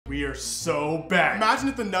year so bad. Imagine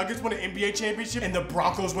if the Nuggets win an NBA championship and the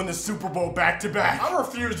Broncos win the Super Bowl back-to-back. I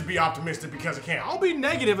refuse to be optimistic because I can't. I'll be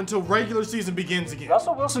negative until regular season begins again.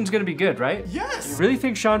 Russell Wilson's gonna be good, right? Yes. You really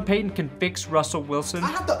think Sean Payton can fix Russell Wilson?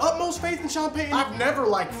 I have the utmost faith in Sean Payton. I've never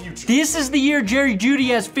liked Future. This is the year Jerry Jeudy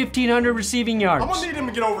has 1,500 receiving yards. I'm gonna need him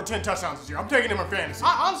to get over 10 touchdowns this year. I'm taking him in fantasy.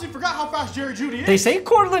 I honestly forgot how fast Jerry Jeudy is. They say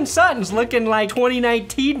Cortland Sutton's looking like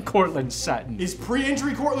 2019 Cortland Sutton. Is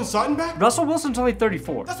pre-injury Cortland Sutton back? Russell Wilson's only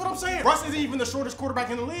 34. That's what I'm saying. Russ isn't even the shortest quarterback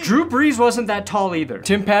in the league. Drew Brees wasn't that tall either.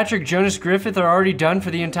 Tim Patrick, Jonas Griffith are already done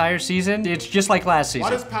for the entire season. It's just like last season. Why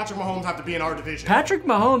does Patrick Mahomes have to be in our division? Patrick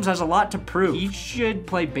Mahomes has a lot to prove. He should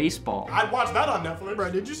play baseball. I'd watch that on Netflix.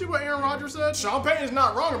 Bro, did you see what Aaron Rodgers said? Sean Payton is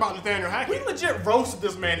not wrong about Nathaniel Hackett. We legit roasted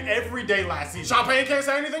this man every day last season. Sean Payton can't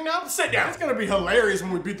say anything now? Sit down. It's gonna be hilarious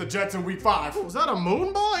when we beat the Jets in week 5. Was that a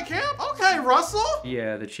moon ball at camp? Okay, Russell.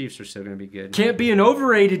 Yeah, the Chiefs are still gonna be good. Can't be an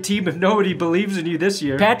overrated team if nobody believes in you this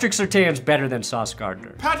year. Patrick Surtain's better than Sauce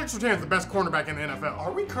Gardner. Patrick Surtain's the best cornerback in the NFL.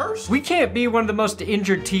 Are we cursed? We can't be one of the most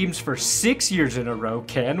injured teams for 6 years in a row,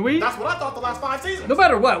 can we? That's what I thought the last 5 seasons. No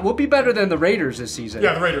matter what, we'll be better than the Raiders this season.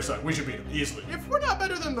 Yeah, the Raiders suck. We should beat them easily. If we're not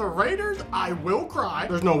better than the Raiders, I will cry.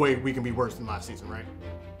 There's no way we can be worse than last season, right?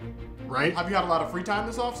 Right? Have you had a lot of free time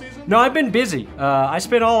this offseason? No, I've been busy. I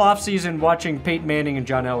spent all offseason watching Peyton Manning and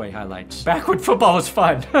John Elway highlights. Back when football was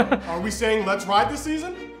fun. Are we saying let's ride this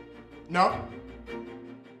season? No.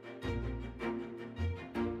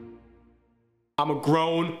 I'm a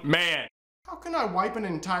grown man. How can I wipe an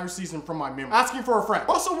entire season from my memory? Asking for a friend.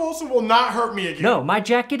 Russell Wilson will not hurt me again. No, my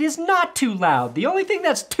jacket is not too loud. The only thing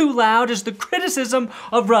that's too loud is the criticism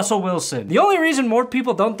of Russell Wilson. The only reason more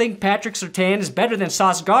people don't think Patrick Surtain is better than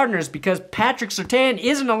Sauce Gardner is because Patrick Surtain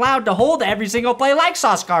isn't allowed to hold every single play like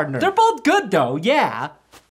Sauce Gardner. They're both good though, yeah.